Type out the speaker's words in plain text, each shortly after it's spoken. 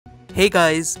Hey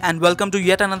guys, and welcome to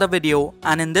yet another video,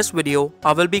 and in this video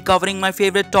I will be covering my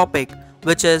favorite topic,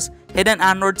 which is hidden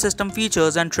Android system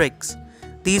features and tricks.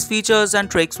 These features and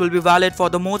tricks will be valid for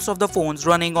the most of the phones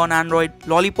running on Android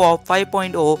Lollipop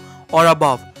 5.0 or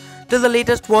above till the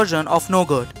latest version of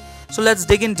nougat. So let's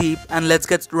dig in deep and let's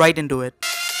get right into it.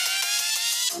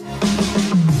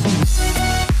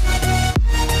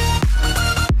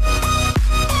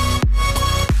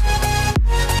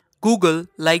 Google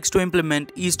likes to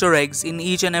implement Easter eggs in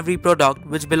each and every product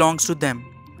which belongs to them.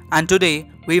 And today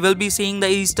we will be seeing the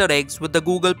Easter eggs with the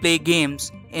Google Play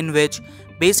games, in which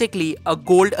basically a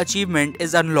gold achievement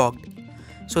is unlocked.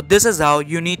 So this is how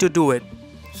you need to do it.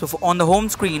 So on the home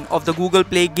screen of the Google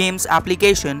Play Games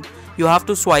application, you have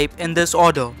to swipe in this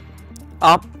order: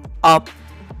 up, up,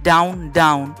 down,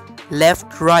 down,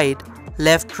 left, right,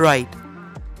 left, right.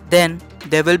 Then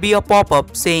there will be a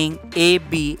pop-up saying A,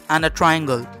 B and a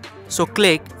triangle. So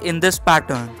click in this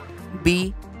pattern,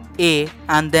 B, A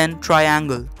and then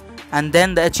triangle, and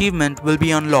then the achievement will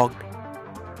be unlocked.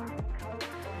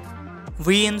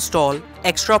 We install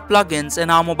extra plugins in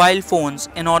our mobile phones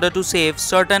in order to save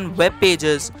certain web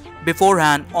pages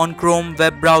beforehand on Chrome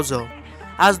web browser,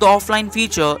 as the offline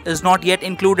feature is not yet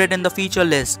included in the feature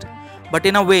list. But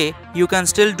in a way, you can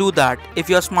still do that if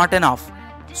you are smart enough.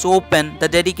 So open the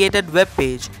dedicated web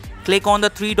page, click on the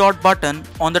three-dot button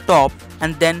on the top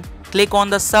and then click on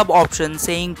the sub option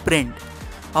saying print.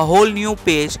 A whole new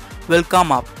page will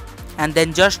come up, and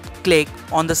then just click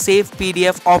on the save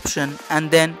PDF option,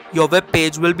 and then your web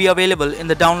page will be available in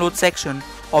the download section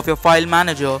of your file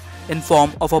manager in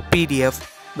form of a PDF,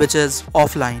 which is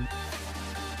offline.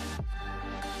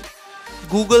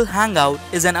 Google Hangout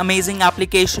is an amazing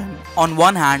application on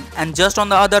one hand, and just on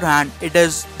the other hand it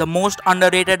is the most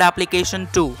underrated application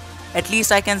too. At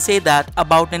least I can say that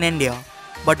about in India.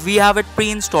 But we have it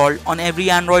pre-installed on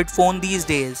every Android phone these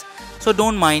days, so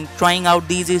don't mind trying out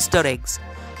these Easter eggs.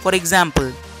 For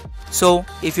example, so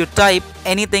if you type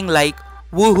anything like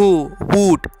woohoo,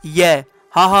 woot, yeah,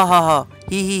 ha ha ha ha,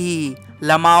 hee hee hee,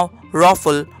 lamau,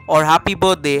 ruffle or happy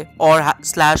birthday or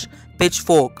slash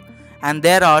pitchfork, and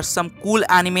there are some cool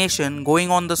animation going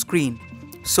on the screen.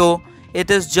 So it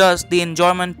is just the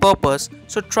enjoyment purpose,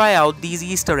 so try out these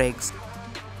Easter eggs.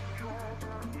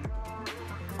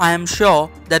 I am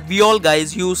sure that we all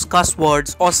guys use cuss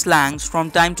words or slangs from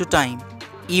time to time.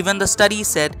 Even the study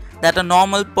said that a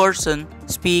normal person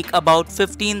speak about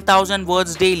 15,000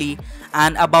 words daily,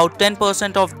 and about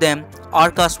 10% of them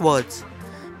are cuss words.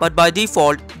 But by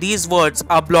default, these words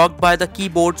are blocked by the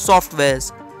keyboard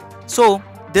softwares. So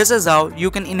this is how you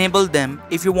can enable them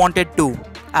if you wanted to,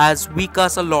 as we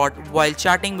cuss a lot while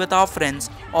chatting with our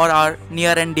friends or our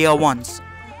near and dear ones.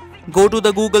 Go to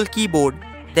the Google keyboard,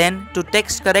 then to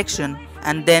text correction,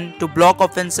 and then to block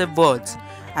offensive words,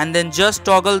 and then just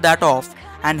toggle that off,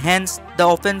 and hence the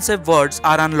offensive words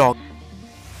are unlocked.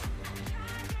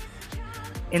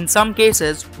 In some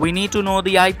cases, we need to know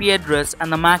the IP address and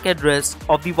the MAC address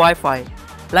of the Wi-Fi,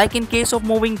 like in case of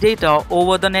moving data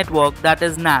over the network, that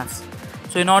is NAS.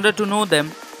 So in order to know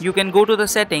them, you can go to the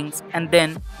settings and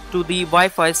then to the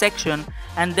Wi-Fi section,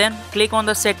 and then click on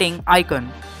the setting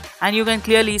icon. And you can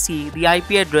clearly see the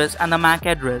IP address and the MAC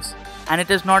address. And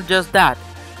it is not just that,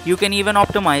 you can even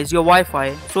optimize your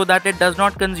Wi-Fi so that it does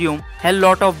not consume hell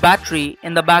lot of battery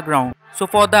in the background. So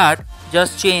for that,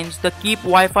 just change the keep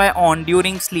Wi-Fi on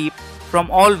during sleep from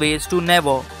always to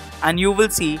never, and you will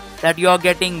see that you are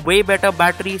getting way better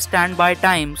battery standby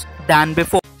times than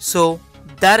before. So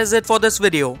that is it for this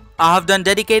video. I have done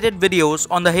dedicated videos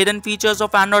on the hidden features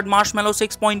of Android Marshmallow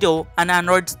 6.0 and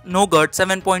Android Nougat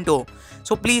 7.0.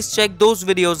 So please check those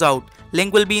videos out.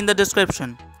 Link will be in the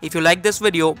description. If you like this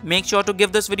video, make sure to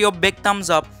give this video a big thumbs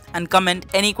up and comment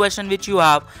any question which you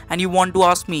have and you want to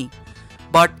ask me.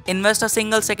 But invest a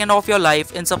single second of your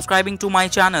life in subscribing to my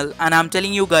channel, and I'm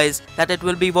telling you guys that it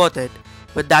will be worth it.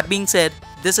 With that being said,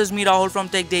 this is me Rahul from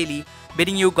Tech Daily,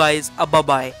 bidding you guys a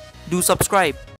bye-bye. Do subscribe.